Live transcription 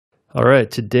All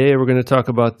right, today we're going to talk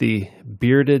about the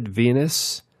bearded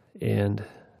Venus and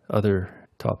other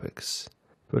topics.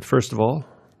 But first of all,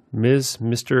 Ms.,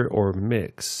 Mr., or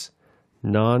Mix,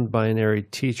 non-binary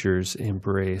teachers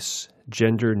embrace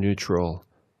gender-neutral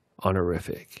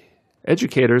honorific.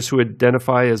 Educators who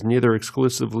identify as neither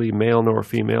exclusively male nor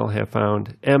female have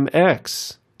found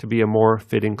MX to be a more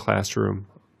fitting classroom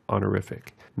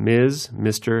honorific. Ms.,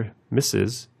 Mr.,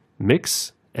 Mrs.,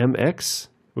 Mix, MX.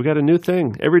 We got a new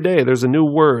thing. Every day there's a new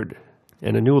word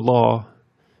and a new law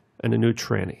and a new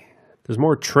tranny. There's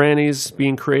more trannies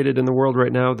being created in the world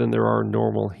right now than there are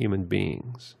normal human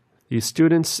beings. These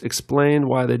students explained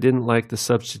why they didn't like the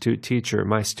substitute teacher.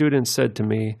 My student said to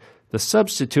me, the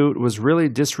substitute was really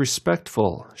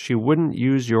disrespectful. She wouldn't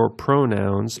use your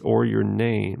pronouns or your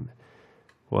name.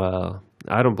 Well,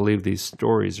 I don't believe these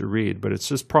stories you read, but it's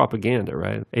just propaganda,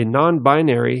 right? A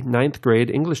non-binary 9th grade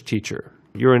English teacher.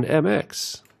 You're an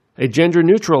MX. A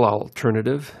gender-neutral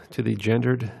alternative to the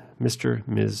gendered Mr.,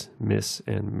 Ms., Miss,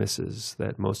 and Mrs.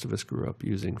 that most of us grew up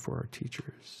using for our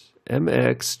teachers.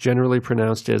 MX, generally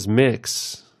pronounced as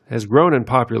mix, has grown in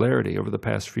popularity over the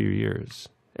past few years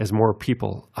as more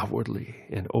people outwardly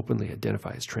and openly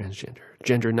identify as transgender,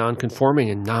 gender non-conforming,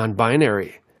 and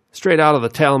non-binary. Straight out of the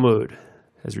Talmud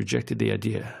has rejected the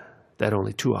idea that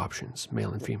only two options,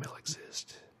 male and female,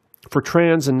 exist. For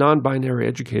trans and non-binary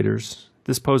educators,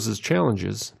 this poses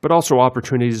challenges, but also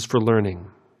opportunities for learning,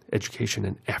 education,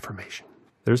 and affirmation.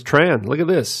 There's Tran. Look at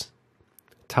this.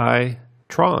 Tran.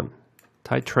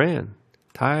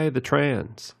 Ty the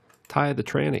trans. Ty the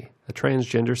tranny. A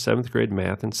transgender 7th grade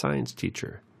math and science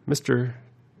teacher. Mr.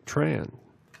 Tran.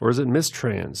 Or is it Miss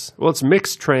Trans? Well, it's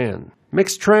Mixed Tran.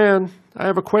 Mixed Tran, I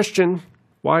have a question.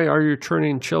 Why are you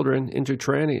turning children into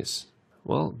trannies?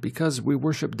 Well, because we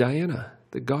worship Diana,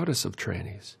 the goddess of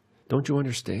trannies. Don't you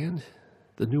understand?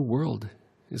 The new world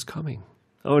is coming.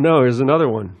 Oh no, here's another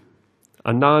one.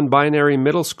 A non-binary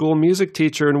middle school music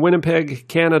teacher in Winnipeg,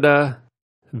 Canada.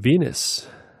 Venus.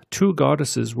 Two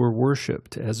goddesses were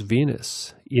worshipped as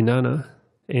Venus, Inanna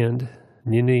and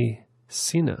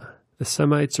Ninisina. The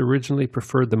Semites originally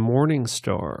preferred the morning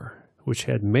star, which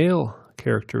had male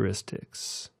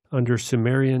characteristics. Under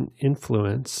Sumerian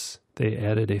influence, they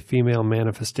added a female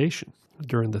manifestation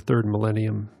during the 3rd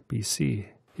millennium BC.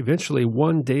 Eventually,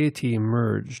 one deity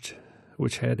emerged,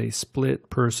 which had a split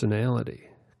personality,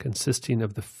 consisting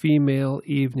of the female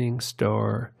evening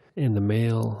star and the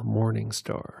male morning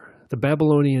star. The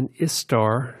Babylonian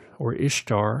Istar, or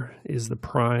Ishtar, is the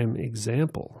prime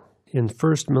example. In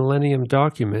 1st millennium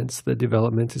documents, the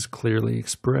development is clearly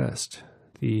expressed.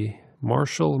 The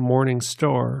martial morning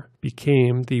star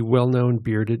became the well-known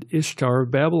bearded Ishtar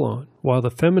of Babylon, while the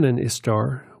feminine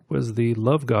Ishtar was the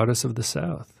love goddess of the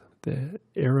south. The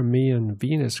Aramean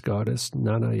Venus goddess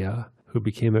Nanaya, who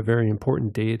became a very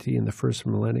important deity in the 1st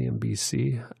millennium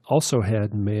BC, also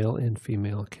had male and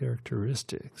female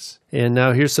characteristics. And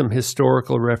now here's some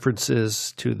historical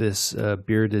references to this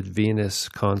bearded Venus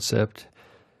concept.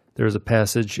 There's a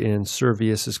passage in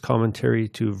Servius's commentary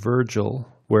to Virgil,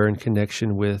 where in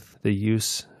connection with the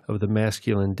use of the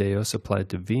masculine deus applied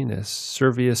to Venus,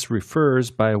 Servius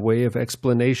refers by way of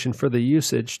explanation for the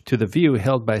usage to the view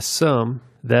held by some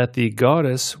that the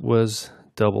goddess was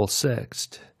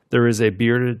double-sexed. There is a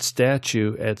bearded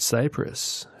statue at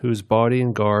Cyprus, whose body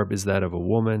and garb is that of a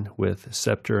woman with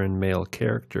scepter and male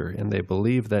character, and they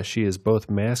believe that she is both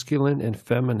masculine and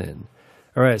feminine.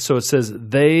 All right, so it says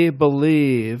they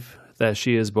believe that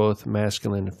she is both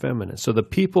masculine and feminine. So the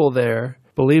people there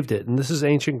believed it, and this is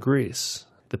ancient Greece.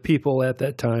 The people at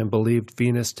that time believed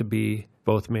Venus to be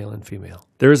both male and female.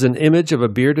 There is an image of a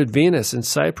bearded Venus in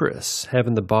Cyprus,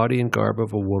 having the body and garb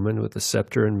of a woman with a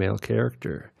scepter and male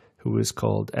character, who is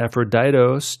called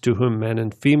Aphroditos, to whom men in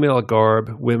female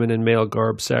garb, women in male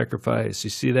garb sacrifice.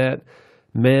 You see that?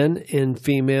 Men in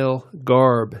female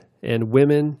garb and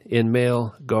women in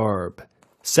male garb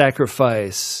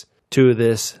sacrifice to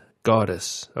this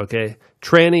goddess, okay?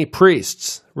 Tranny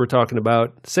priests, we're talking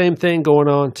about. Same thing going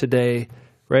on today,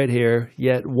 right here.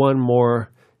 Yet one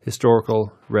more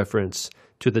historical reference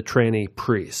to the tranny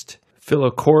priest.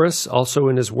 Philochorus, also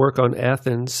in his work on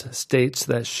Athens, states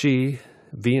that she,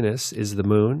 Venus, is the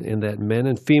moon, and that men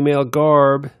in female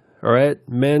garb, all right,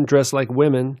 men dress like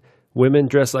women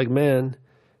dress like men,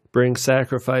 bring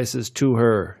sacrifices to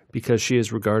her because she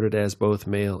is regarded as both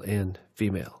male and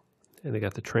female. And they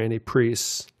got the tranny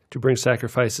priests to bring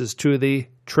sacrifices to the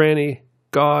tranny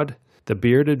god, the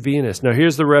bearded Venus. Now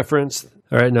here's the reference.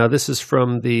 All right, now this is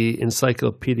from the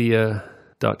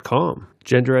encyclopedia.com.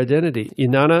 Gender identity.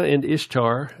 Inanna and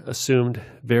Ishtar assumed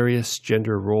various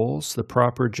gender roles. The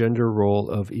proper gender role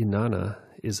of Inanna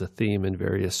is a theme in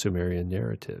various Sumerian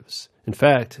narratives. In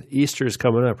fact, Easter is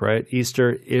coming up, right?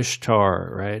 Easter,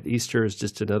 Ishtar, right? Easter is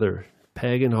just another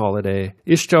pagan holiday.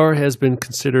 Ishtar has been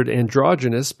considered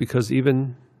androgynous because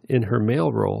even in her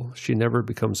male role, she never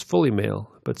becomes fully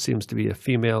male, but seems to be a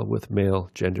female with male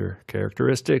gender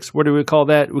characteristics. What do we call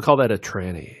that? We call that a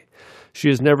tranny. She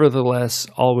is nevertheless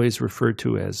always referred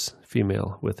to as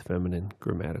female with feminine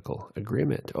grammatical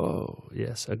agreement. Oh,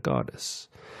 yes, a goddess.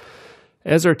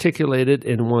 As articulated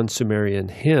in one Sumerian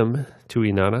hymn to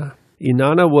Inanna,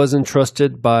 Inanna was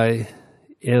entrusted by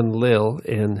Enlil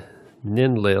and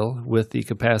Ninlil with the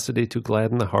capacity to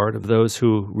gladden the heart of those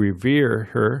who revere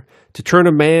her, to turn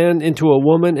a man into a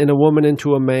woman and a woman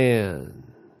into a man.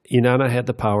 Inanna had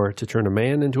the power to turn a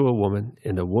man into a woman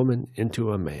and a woman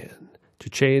into a man, to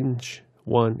change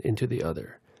one into the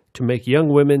other, to make young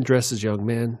women dress as young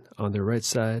men on their right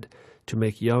side, to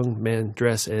make young men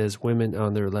dress as women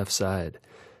on their left side,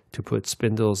 to put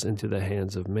spindles into the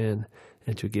hands of men,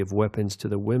 and to give weapons to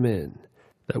the women.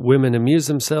 That women amuse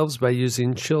themselves by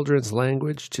using children's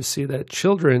language, to see that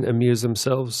children amuse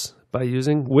themselves by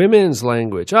using women's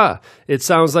language. It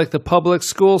sounds like the public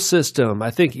school system.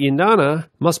 I think Inanna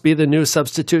must be the new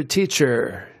substitute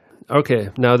teacher. Okay,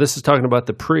 now this is talking about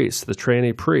the priests, the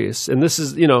tranny priests. And this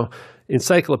is,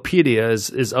 encyclopedia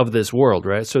is of this world,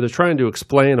 right? So they're trying to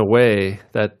explain away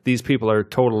that these people are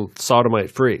total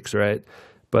sodomite freaks, right?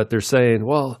 But they're saying,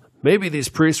 well, maybe these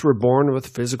priests were born with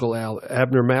physical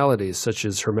abnormalities, such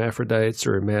as hermaphrodites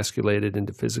or emasculated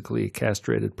into physically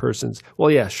castrated persons.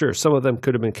 Well, yeah, sure. Some of them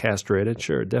could have been castrated.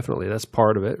 Sure, definitely. That's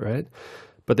part of it, right?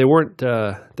 But they weren't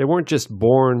just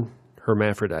born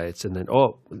hermaphrodites and then,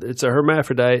 oh, it's a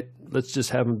hermaphrodite, let's just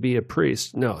have him be a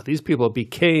priest. No, these people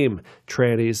became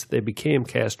trannies. They became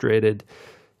castrated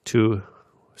to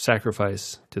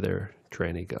sacrifice to their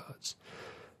tranny gods.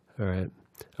 All right.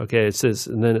 Okay, it says,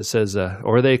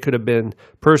 or they could have been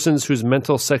persons whose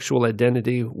mental sexual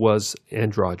identity was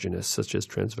androgynous, such as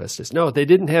transvestites. No, they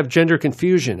didn't have gender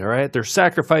confusion, all right? They're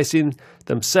sacrificing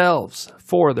themselves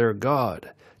for their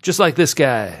god. Just like this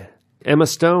guy, Emma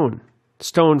Stone,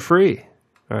 stone free.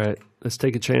 All right, let's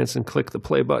take a chance and click the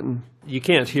play button. You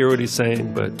can't hear what he's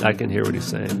saying, but I can hear what he's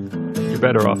saying. You're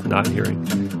better off not hearing.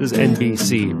 This is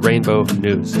NBC Rainbow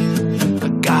News. A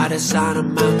goddess on a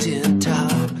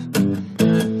mountaintop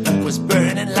was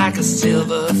burning like a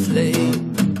silver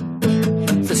flame,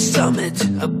 the summit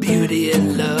of beauty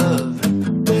and love,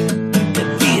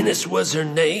 and Venus was her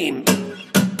name.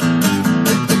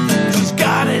 She's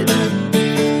got it,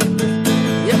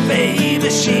 yeah baby,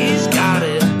 she's got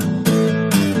it.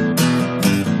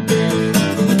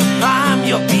 I'm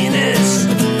your Venus,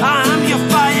 I'm your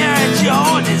fire and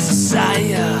your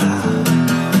desire.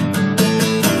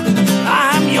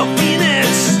 I'm your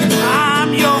Venus,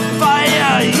 I'm your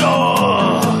fire,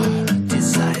 your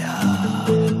desire.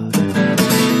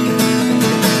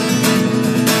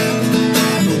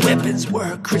 The weapons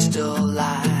were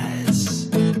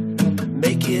crystallized,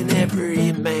 making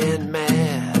every man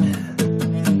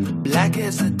mad. Black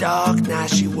as the dark night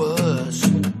she was,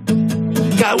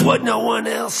 got what no one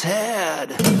else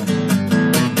had.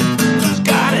 She's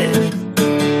got it,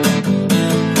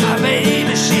 my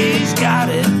baby, she's got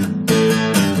it.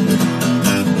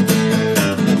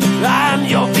 I'm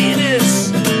your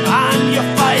Venus, I'm your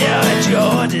fire and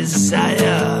your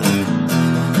desire.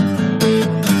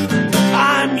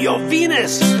 I'm your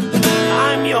Venus,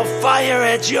 I'm your fire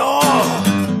and your